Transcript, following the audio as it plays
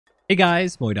Hey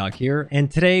guys, MoiDawg here, and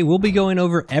today we'll be going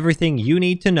over everything you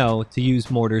need to know to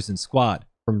use mortars in squad.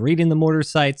 From reading the mortar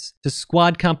sites, to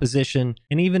squad composition,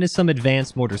 and even to some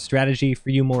advanced mortar strategy for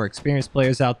you more experienced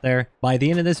players out there. By the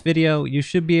end of this video, you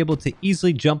should be able to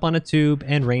easily jump on a tube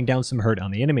and rain down some hurt on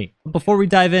the enemy. But before we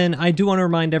dive in, I do want to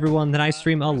remind everyone that I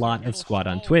stream a lot of squad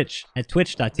on Twitch, at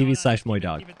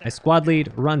twitch.tv/MoiDawg. I squad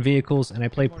lead, run vehicles, and I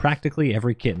play practically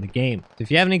every kit in the game. So if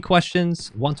you have any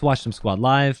questions, want to watch some squad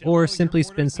live, or simply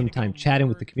spend some time chatting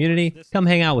with the community, come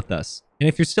hang out with us. And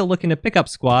if you're still looking to pick up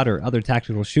squad or other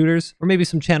tactical shooters, or maybe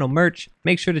some channel merch,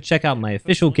 make sure to check out my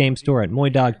official game store at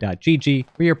moidawg.gg,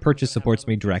 where your purchase supports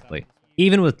me directly.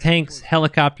 Even with tanks,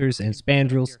 helicopters, and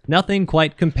spandrels, nothing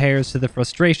quite compares to the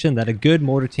frustration that a good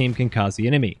mortar team can cause the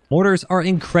enemy. Mortars are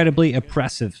incredibly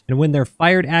oppressive, and when they're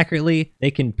fired accurately, they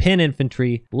can pin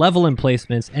infantry, level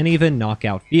emplacements, and even knock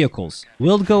out vehicles.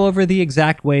 We'll go over the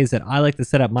exact ways that I like to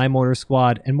set up my mortar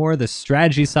squad and more of the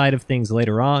strategy side of things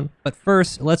later on, but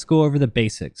first, let's go over the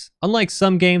basics. Unlike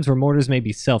some games where mortars may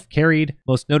be self-carried,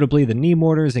 most notably the knee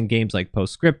mortars in games like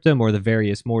Postscriptum or the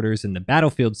various mortars in the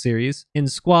Battlefield series, in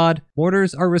squad,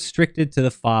 mortars are restricted to the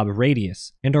FOB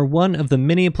radius and are one of the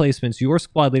many emplacements your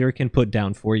squad leader can put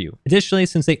down for you. Additionally,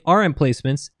 since they are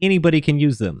emplacements, anybody can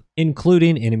use them,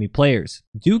 including enemy players.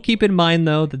 Do keep in mind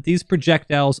though that these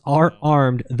projectiles are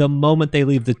armed the moment they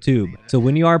leave the tube, so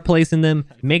when you are placing them,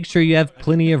 make sure you have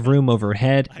plenty of room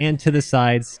overhead and to the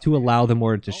sides to allow the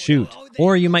mortar to shoot,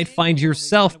 or you might find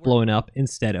yourself blowing up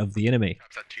instead of the enemy.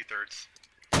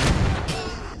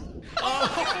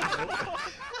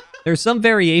 There are some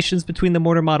variations between the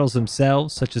mortar models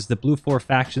themselves, such as the blue 4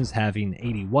 factions having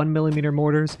 81mm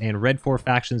mortars and red 4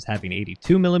 factions having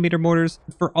 82mm mortars.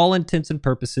 For all intents and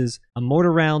purposes, a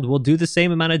mortar round will do the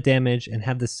same amount of damage and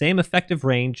have the same effective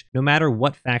range no matter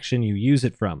what faction you use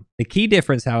it from. The key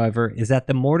difference, however, is that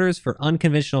the mortars for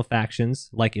unconventional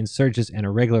factions, like insurgents and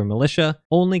irregular militia,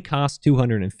 only cost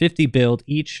 250 build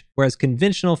each, whereas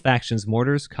conventional factions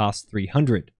mortars cost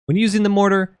 300. When using the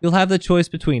mortar, you'll have the choice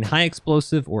between high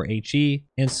explosive or HE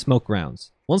and smoke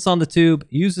rounds. Once on the tube,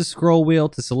 use the scroll wheel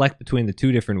to select between the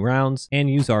two different rounds and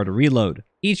use R to reload.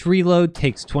 Each reload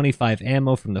takes 25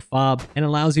 ammo from the FOB and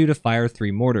allows you to fire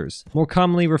 3 mortars, more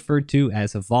commonly referred to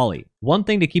as a volley. One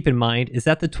thing to keep in mind is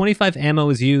that the 25 ammo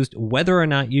is used whether or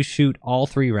not you shoot all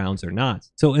 3 rounds or not.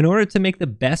 So in order to make the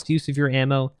best use of your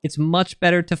ammo, it's much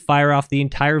better to fire off the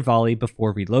entire volley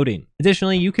before reloading.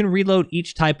 Additionally, you can reload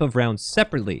each type of round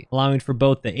separately, allowing for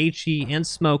both the HE and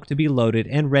smoke to be loaded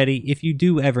and ready if you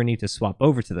do ever need to swap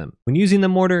over to them. When using the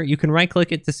mortar, you can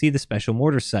right-click it to see the special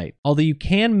mortar sight. Although you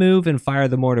can move and fire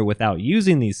the mortar without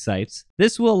using these sights,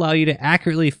 this will allow you to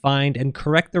accurately find and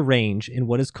correct the range in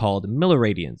what is called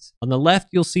milliradians. On the left,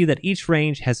 you'll see that each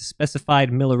range has a specified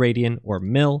milliradian or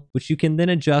mil, which you can then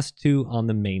adjust to on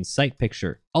the main sight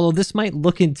picture. Although this might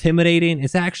look intimidating,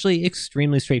 it's actually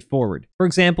extremely straightforward. For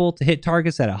example, to hit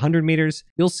targets at 100 meters,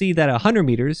 you'll see that 100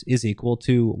 meters is equal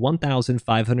to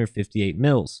 1,558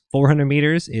 mils, 400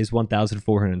 meters is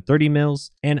 1,430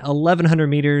 mils, and 1,100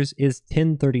 meters is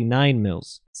 1,039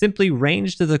 mils. Simply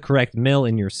range to the correct mil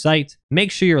in your sight,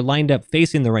 make sure you're lined up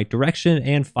facing the right direction,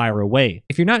 and fire away.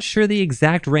 If you're not sure the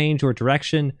exact range or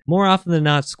direction, more often than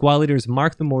not, squad leaders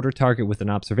mark the mortar target with an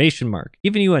observation mark,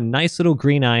 giving you a nice little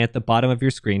green eye at the bottom of your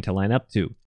screen to line up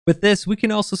to. With this, we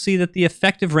can also see that the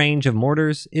effective range of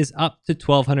mortars is up to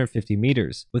 1,250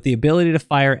 meters, with the ability to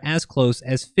fire as close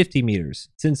as 50 meters.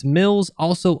 Since mils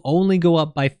also only go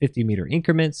up by 50 meter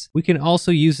increments, we can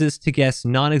also use this to guess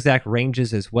non-exact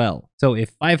ranges as well. So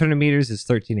if 500 meters is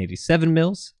 1,387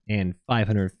 mils, and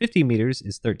 550 meters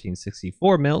is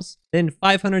 1,364 mils, then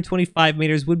 525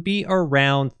 meters would be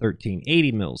around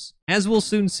 1,380 mils. As we'll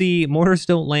soon see, mortars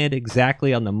don't land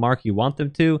exactly on the mark you want them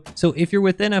to, so if you're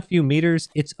within a few meters,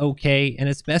 it's okay, and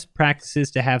it's best practices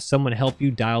to have someone help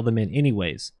you dial them in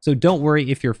anyways. So don't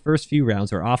worry if your first few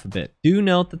rounds are off a bit. Do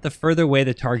note that the further away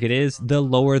the target is, the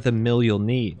lower the mil you'll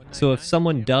need. So if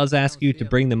someone does ask you to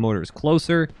bring the mortars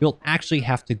closer, you'll actually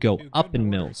have to go up in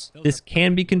mils. This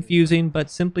can be confusing,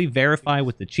 but simply verify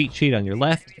with the cheat sheet on your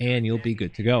left and you'll be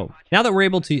good to go. Now that we're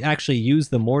able to actually use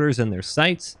the mortars and their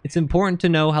sights, it's important to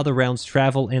know how the rounds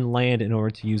travel and land in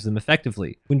order to use them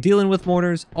effectively. When dealing with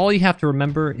mortars, all you have to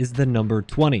remember is the number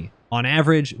 20. On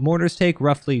average, mortars take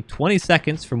roughly 20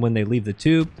 seconds from when they leave the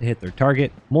tube to hit their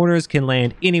target. Mortars can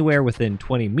land anywhere within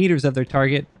 20 meters of their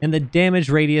target, and the damage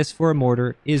radius for a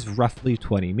mortar is roughly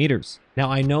 20 meters. Now,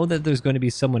 I know that there's going to be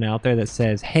someone out there that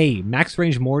says, hey, max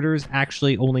range mortars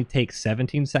actually only take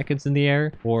 17 seconds in the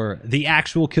air, or the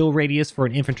actual kill radius for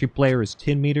an infantry player is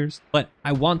 10 meters, but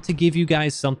I want to give you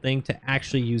guys something to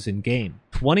actually use in game.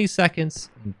 20 seconds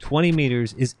and 20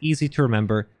 meters is easy to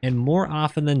remember, and more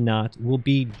often than not will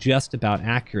be just about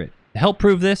accurate. To help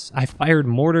prove this, I fired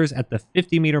mortars at the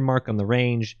 50 meter mark on the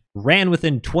range, ran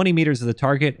within 20 meters of the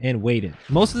target, and waited.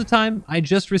 Most of the time, I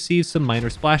just received some minor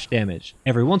splash damage.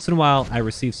 Every once in a while, I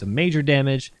received some major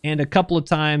damage, and a couple of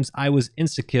times I was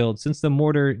insta-killed since the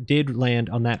mortar did land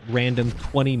on that random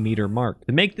 20 meter mark.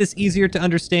 To make this easier to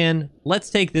understand, let's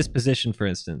take this position for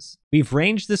instance. We've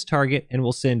ranged this target and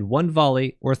we'll send 1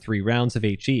 volley or 3 rounds of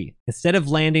HE. Instead of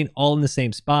landing all in the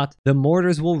same spot, the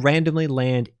mortars will randomly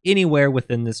land anywhere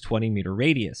within this 20 meter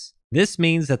radius. This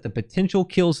means that the potential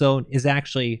kill zone is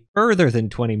actually further than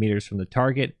 20 meters from the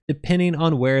target, depending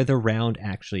on where the round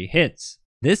actually hits.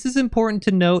 This is important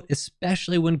to note,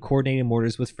 especially when coordinating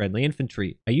mortars with friendly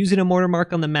infantry. By using a mortar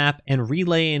mark on the map and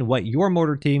relaying what your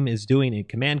mortar team is doing in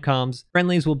command comms,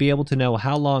 friendlies will be able to know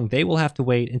how long they will have to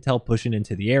wait until pushing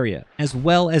into the area, as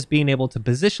well as being able to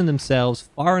position themselves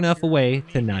far enough away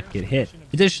to not get hit.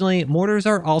 Additionally, mortars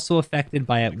are also affected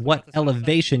by at what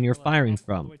elevation you're firing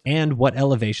from, and what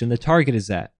elevation the target is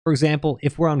at. For example,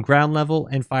 if we're on ground level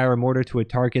and fire a mortar to a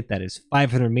target that is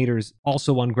 500 meters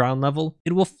also on ground level,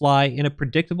 it will fly in a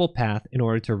predictable path in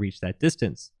order to reach that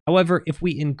distance. However, if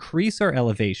we increase our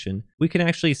elevation, we can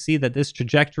actually see that this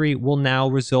trajectory will now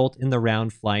result in the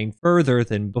round flying further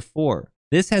than before.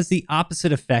 This has the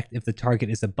opposite effect if the target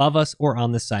is above us or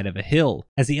on the side of a hill,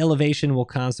 as the elevation will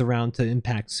cause the round to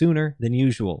impact sooner than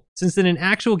usual. Since in an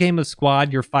actual game of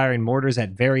squad, you're firing mortars at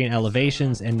varying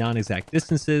elevations and non-exact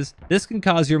distances, this can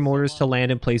cause your mortars to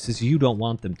land in places you don't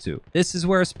want them to. This is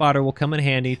where a spotter will come in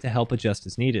handy to help adjust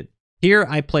as needed. Here,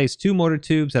 I placed 2 mortar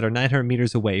tubes that are 900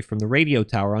 meters away from the radio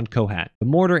tower on Kohat. The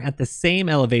mortar at the same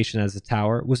elevation as the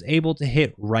tower was able to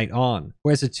hit right on,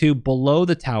 whereas a tube below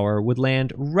the tower would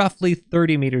land roughly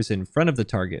 30 meters in front of the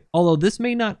target. Although this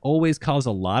may not always cause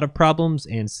a lot of problems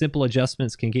and simple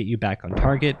adjustments can get you back on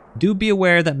target, do be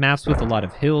aware that maps with a lot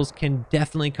of hills can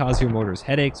definitely cause your mortars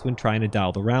headaches when trying to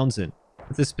dial the rounds in.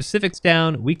 With the specifics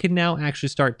down, we can now actually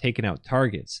start taking out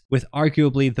targets, with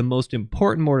arguably the most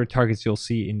important mortar targets you'll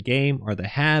see in game are the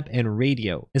HAB and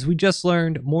radio. As we just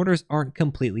learned, mortars aren't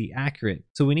completely accurate,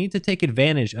 so we need to take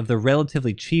advantage of the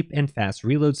relatively cheap and fast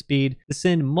reload speed to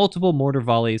send multiple mortar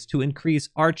volleys to increase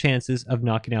our chances of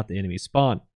knocking out the enemy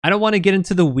spawn. I don't want to get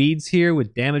into the weeds here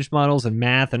with damage models and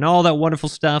math and all that wonderful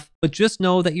stuff, but just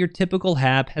know that your typical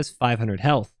HAB has 500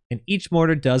 health. And each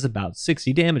mortar does about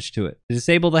 60 damage to it. To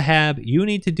disable the HAB, you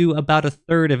need to do about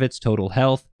 1/3 of its total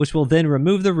health, which will then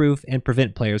remove the roof and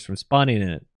prevent players from spawning in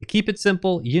it. To keep it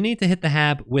simple, you need to hit the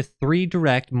HAB with 3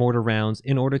 direct mortar rounds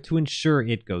in order to ensure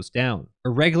it goes down.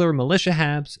 Irregular militia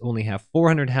HABs only have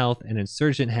 400 health and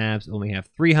insurgent HABs only have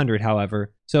 300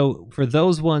 however, so for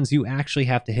those ones you actually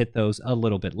have to hit those a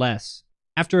little bit less.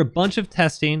 After a bunch of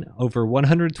testing, over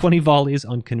 120 volleys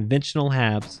on conventional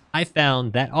HABs, I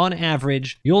found that on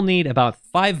average, you'll need about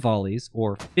 5 volleys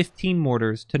or 15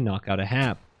 mortars to knock out a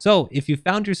HAB. So if you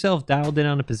found yourself dialed in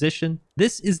on a position,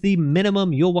 this is the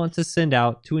minimum you'll want to send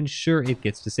out to ensure it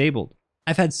gets disabled.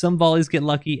 I've had some volleys get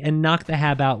lucky and knock the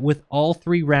HAB out with all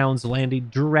 3 rounds landing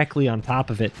directly on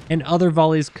top of it, and other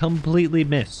volleys completely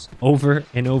miss over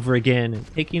and over again,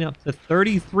 taking up to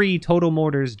 33 total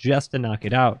mortars just to knock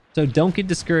it out. So don't get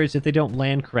discouraged if they don't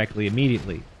land correctly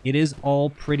immediately. It is all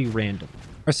pretty random.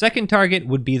 Our second target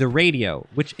would be the radio,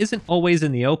 which isn't always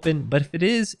in the open, but if it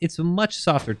is, it's a much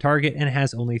softer target and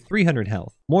has only 300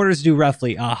 health. Mortars do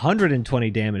roughly 120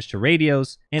 damage to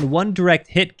radios, and 1 direct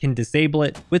hit can disable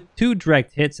it, with 2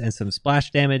 direct hits and some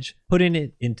splash damage, putting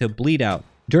it into bleed out.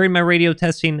 During my radio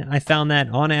testing, I found that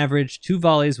on average, 2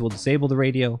 volleys will disable the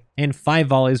radio, and 5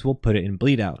 volleys will put it in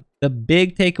bleed out. The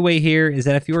big takeaway here is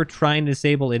that if you are trying to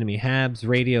disable enemy HABs,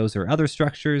 radios, or other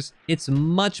structures, it's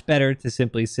much better to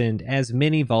simply send as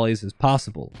many volleys as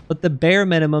possible. But the bare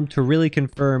minimum to really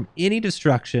confirm any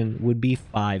destruction would be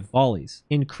 5 volleys.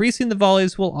 Increasing the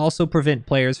volleys will also prevent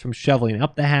players from shoveling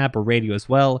up the HAB or radio as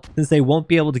well, since they won't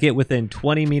be able to get within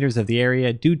 20 meters of the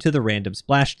area due to the random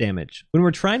splash damage. When we're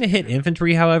trying to hit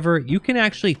infantry, however, you can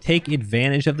actually take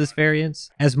advantage of this variance,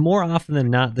 as more often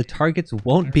than not, the targets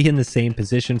won't be in the same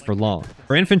position for long.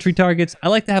 For infantry targets, I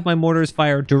like to have my mortars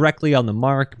fire directly on the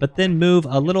mark, but then move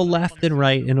a little left and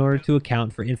right in order to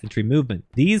account for infantry movement.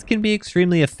 These can be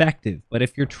extremely effective, but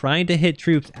if you're trying to hit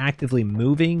troops actively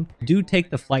moving, do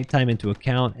take the flight time into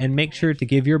account and make sure to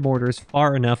give your mortars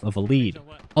far enough of a lead.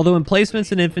 Although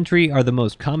emplacements in infantry are the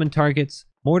most common targets,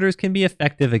 mortars can be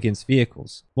effective against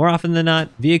vehicles. More often than not,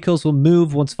 vehicles will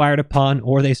move once fired upon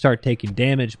or they start taking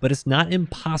damage, but it's not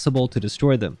impossible to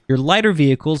destroy them. Your lighter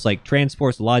vehicles like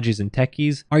transports, lodges, and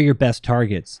techies are your best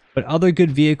targets, but other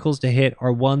good vehicles to hit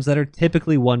are ones that are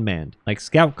typically one-manned, like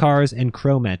scout cars and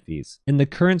chrome ATVs. In the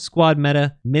current squad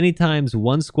meta, many times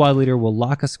one squad leader will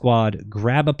lock a squad,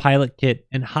 grab a pilot kit,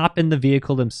 and hop in the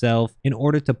vehicle themselves in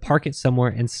order to park it somewhere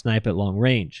and snipe at long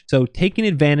range. So taking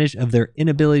advantage of their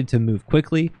inability to move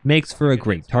quickly makes for a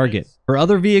great target. For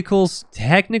other vehicles,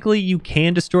 technically you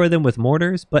can destroy them with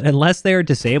mortars, but unless they are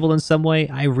disabled in some way,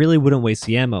 I really wouldn't waste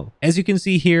the ammo. As you can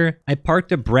see here, I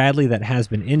parked a Bradley that has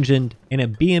been engined and a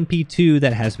BMP-2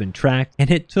 that has been tracked, and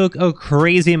it took a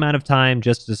crazy amount of time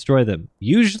just to destroy them.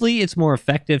 Usually it's more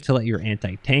effective to let your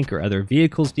anti-tank or other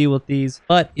vehicles deal with these,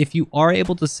 but if you are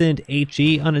able to send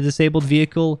HE on a disabled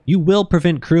vehicle, you will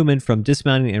prevent crewmen from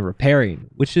dismounting and repairing,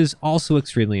 which is also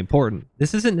extremely important.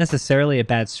 This isn't necessarily a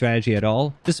bad strategy at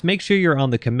all, just make sure you're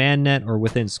on the command net or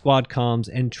within squad comms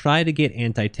and try to get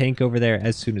anti-tank over there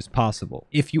as soon as possible.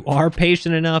 If you are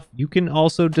patient enough, you can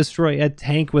also destroy a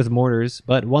tank with mortars,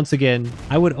 but once again,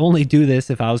 I would only do this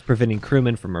if I was preventing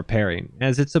crewmen from repairing,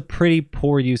 as it's a pretty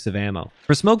poor use of ammo.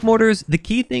 For smoke mortars, the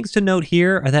key things to note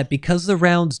here are that because the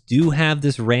rounds do have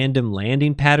this random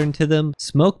landing pattern to them,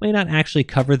 smoke may not actually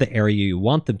cover the area you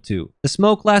want them to. The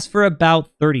smoke lasts for about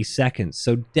 30 seconds,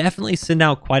 so definitely send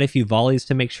out quite a few volleys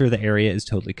to make sure the area is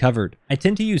totally covered. I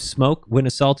tend to use smoke when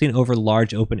assaulting over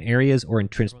large open areas or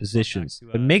entrenched positions,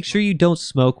 but make sure you don't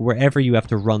smoke wherever you have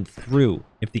to run through.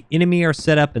 If the enemy are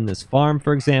set up in this farm,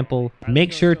 for example,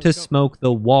 make sure to smoke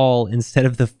the wall instead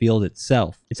of the field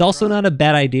itself. It's also not a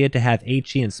bad idea to have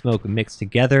HE and smoke mixed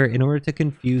together in order to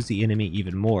confuse the enemy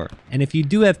even more. And if you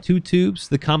do have two tubes,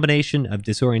 the combination of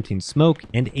disorienting smoke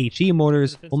and HE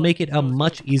mortars will make it a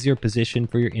much easier position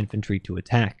for your infantry to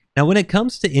attack. Now, when it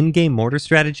comes to in-game mortar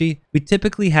strategy, we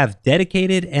typically have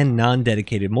dedicated and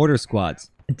non-dedicated mortar squads.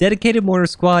 A dedicated mortar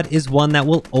squad is one that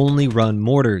will only run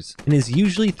mortars and is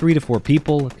usually 3 to 4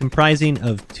 people, comprising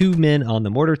of 2 men on the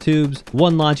mortar tubes,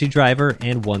 1 logi driver,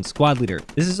 and 1 squad leader.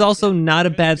 This is also not a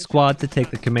bad squad to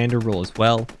take the commander role as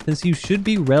well, since you should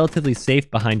be relatively safe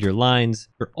behind your lines,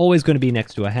 you're always going to be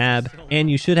next to a hab,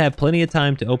 and you should have plenty of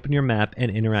time to open your map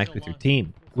and interact with your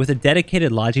team. With a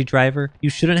dedicated logi driver, you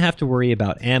shouldn't have to worry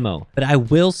about ammo, but I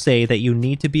will say that you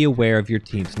need to be aware of your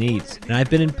team's needs. And I've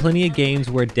been in plenty of games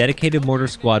where a dedicated mortar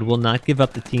squad will not give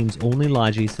up the team's only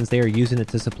logi since they are using it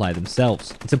to supply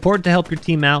themselves. It's important to help your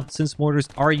team out since mortars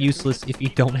are useless if you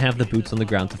don't have the boots on the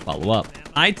ground to follow up.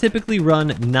 I typically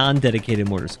run non-dedicated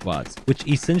mortar squads, which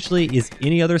essentially is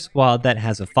any other squad that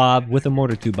has a FOB with a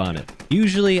mortar tube on it.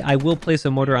 Usually, I will place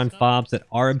a mortar on FOBs that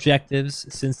are objectives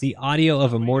since the audio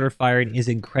of a mortar firing is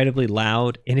incredibly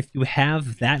loud, and if you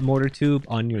have that mortar tube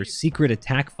on your secret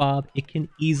attack FOB, it can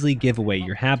easily give away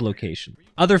your hab location.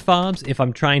 Other FOBs, if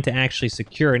I'm trying to actually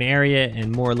secure an area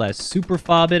and more or less super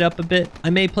FOB it up a bit, I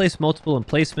may place multiple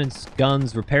emplacements,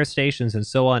 guns, repair stations, and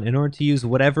so on in order to use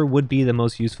whatever would be the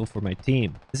most useful for my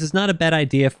team. This is not a bad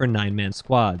idea for 9-man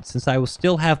squads, since I will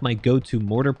still have my go-to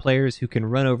mortar players who can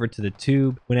run over to the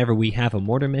tube whenever we have a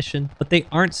mortar mission, but they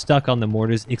aren't stuck on the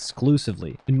mortars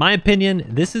exclusively. In my opinion,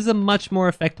 this is a much more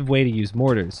effective way to use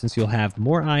mortars, since you'll have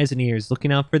more eyes and ears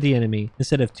looking out for the enemy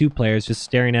instead of 2 players just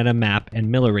staring at a map and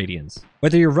milliradians.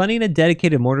 Whether you're running a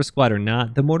dedicated mortar squad or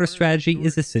not, the mortar strategy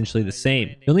is essentially the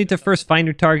same. You'll need to first find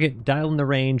your target, dial in the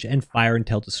range, and fire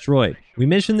until destroyed. We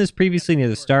mentioned this previously near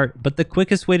the start, but the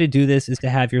quickest way to do this is to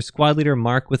have your squad leader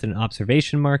mark with an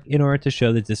observation mark in order to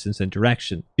show the distance and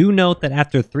direction. Do note that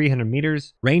after 300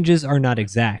 meters, ranges are not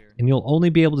exact, and you'll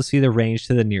only be able to see the range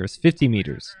to the nearest 50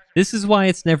 meters. This is why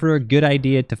it's never a good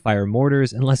idea to fire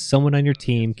mortars unless someone on your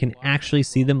team can actually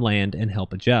see them land and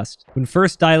help adjust. When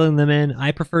first dialing them in,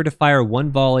 I prefer to fire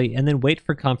 1 volley and then wait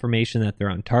for confirmation that they're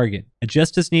on target.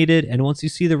 Adjust as needed, and once you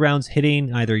see the rounds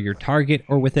hitting either your target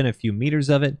or within a few meters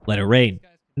of it, let it rain.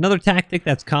 Another tactic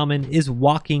that's common is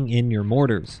walking in your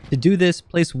mortars. To do this,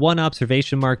 place 1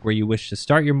 observation mark where you wish to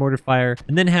start your mortar fire,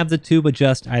 and then have the tube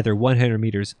adjust either 100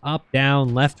 meters up,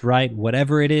 down, left, right,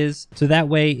 whatever it is, so that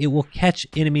way it will catch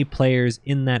enemy players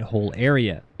in that whole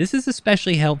area. This is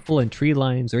especially helpful in tree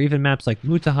lines or even maps like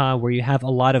Mutaha where you have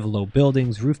a lot of low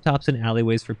buildings, rooftops, and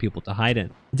alleyways for people to hide in.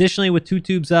 Additionally, with 2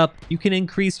 tubes up, you can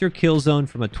increase your kill zone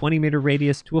from a 20-meter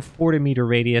radius to a 40-meter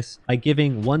radius by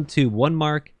giving 1 tube 1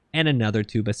 mark and another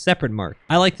tube a separate mark.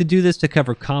 I like to do this to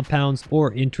cover compounds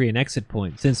or entry and exit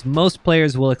points, since most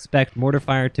players will expect mortar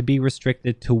fire to be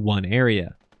restricted to one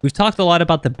area. We've talked a lot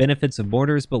about the benefits of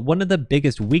mortars, but one of the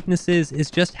biggest weaknesses is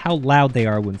just how loud they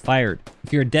are when fired.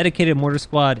 If you're a dedicated mortar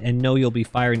squad and know you'll be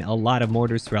firing a lot of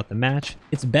mortars throughout the match,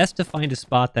 it's best to find a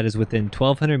spot that is within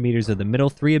 1200 meters of the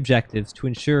middle 3 objectives to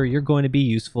ensure you're going to be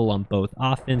useful on both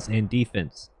offense and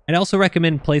defense. I'd also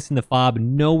recommend placing the FOB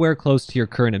nowhere close to your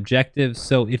current objective,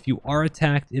 so if you are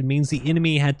attacked, it means the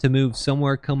enemy had to move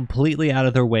somewhere completely out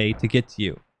of their way to get to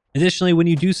you. Additionally, when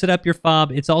you do set up your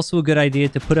FOB, it's also a good idea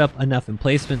to put up enough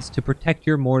emplacements to protect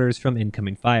your mortars from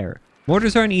incoming fire.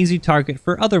 Mortars are an easy target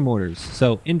for other mortars,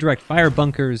 so indirect fire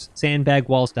bunkers, sandbag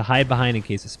walls to hide behind in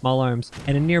case of small arms,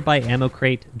 and a nearby ammo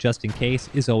crate just in case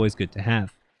is always good to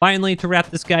have. Finally, to wrap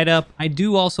this guide up, I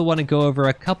do also want to go over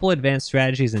a couple advanced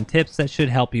strategies and tips that should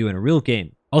help you in a real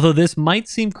game. Although this might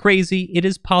seem crazy, it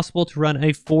is possible to run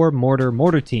a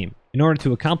 4-mortar team. In order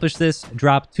to accomplish this,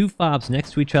 drop 2 FOBs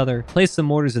next to each other, place the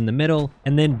mortars in the middle,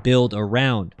 and then build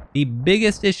around. The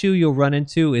biggest issue you'll run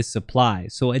into is supply,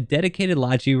 so a dedicated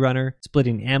Logi runner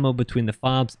splitting ammo between the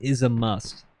FOBs is a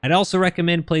must. I'd also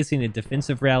recommend placing a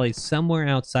defensive rally somewhere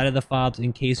outside of the FOBs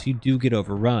in case you do get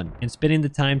overrun, and spending the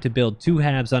time to build 2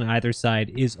 halves on either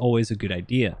side is always a good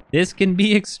idea. This can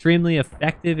be extremely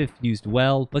effective if used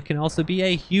well, but can also be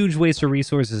a huge waste of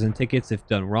resources and tickets if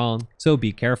done wrong, so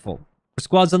be careful. For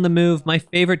squads on the move, my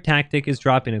favorite tactic is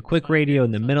dropping a quick radio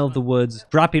in the middle of the woods,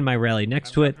 dropping my rally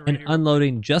next to it, and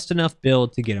unloading just enough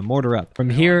build to get a mortar up. From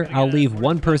here, I'll leave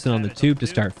one person on the tube to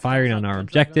start firing on our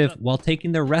objective, while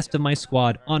taking the rest of my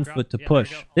squad on foot to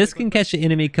push. This can catch the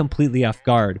enemy completely off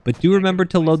guard, but do remember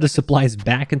to load the supplies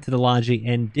back into the Logi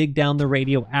and dig down the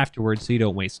radio afterwards so you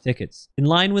don't waste tickets. In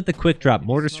line with the quick drop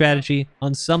mortar strategy,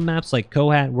 on some maps like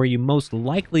Kohat, where you most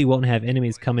likely won't have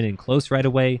enemies coming in close right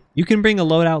away, you can bring a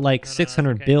loadout like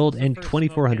 600 build and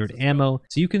 2400 ammo,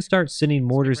 so you can start sending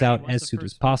mortars out as soon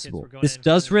as possible. This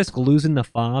does risk losing the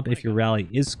FOB if your rally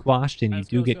is squashed and you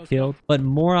do get killed, but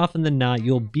more often than not,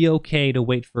 you'll be okay to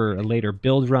wait for a later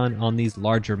build run on these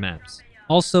larger maps.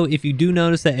 Also, if you do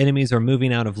notice that enemies are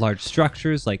moving out of large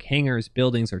structures like hangars,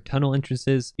 buildings, or tunnel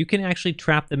entrances, you can actually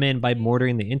trap them in by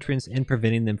mortaring the entrance and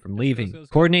preventing them from leaving.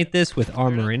 Coordinate this with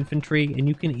armor or infantry, and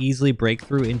you can easily break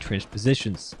through entrenched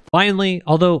positions. Finally,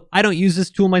 although I don't use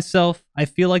this tool myself, I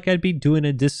feel like I'd be doing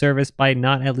a disservice by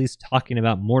not at least talking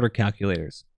about mortar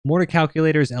calculators. Mortar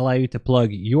calculators allow you to plug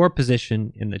your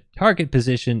position in the target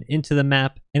position into the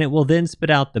map, and it will then spit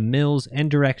out the mills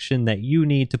and direction that you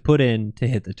need to put in to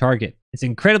hit the target. It's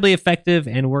incredibly effective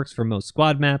and works for most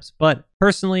squad maps, but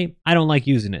personally, I don't like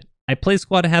using it. I play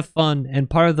squad to have fun, and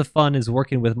part of the fun is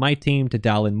working with my team to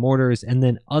dial in mortars and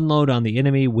then unload on the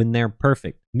enemy when they're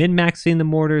perfect. Min-maxing the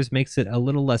mortars makes it a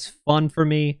little less fun for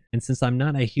me, and since I'm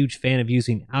not a huge fan of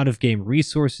using out-of-game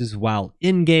resources while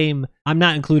in-game, I'm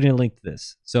not including a link to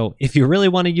this. So if you really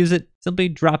want to use it, simply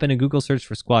drop in a Google search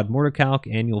for squad mortar calc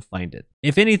and you'll find it.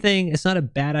 If anything, it's not a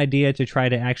bad idea to try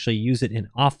to actually use it in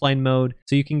offline mode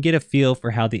so you can get a feel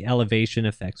for how the elevation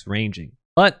affects ranging.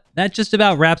 But that just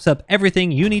about wraps up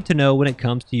everything you need to know when it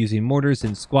comes to using mortars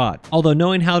in squad. Although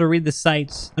knowing how to read the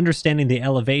sights, understanding the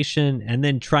elevation, and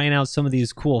then trying out some of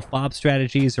these cool FOB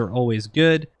strategies are always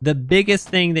good, the biggest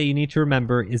thing that you need to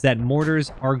remember is that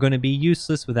mortars are going to be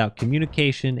useless without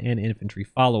communication and infantry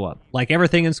follow-up. Like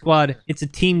everything in squad, it's a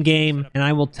team game, and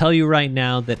I will tell you right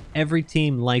now that every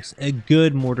team likes a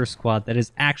good mortar squad that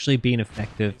is actually being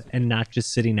effective and not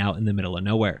just sitting out in the middle of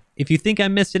nowhere. If you think I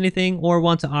missed anything or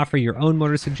want to offer your own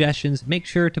mortar suggestions, make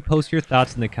sure to post your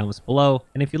thoughts in the comments below.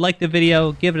 And if you liked the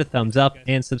video, give it a thumbs up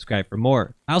and subscribe for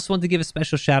more. I also want to give a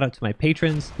special shout out to my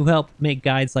patrons who help make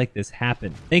guides like this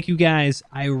happen. Thank you guys,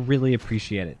 I really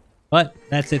appreciate it. But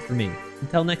that's it for me.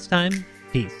 Until next time,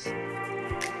 peace.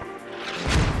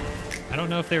 I don't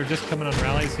know if they were just coming on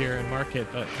rallies here in market,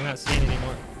 but I'm not seeing any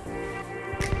more.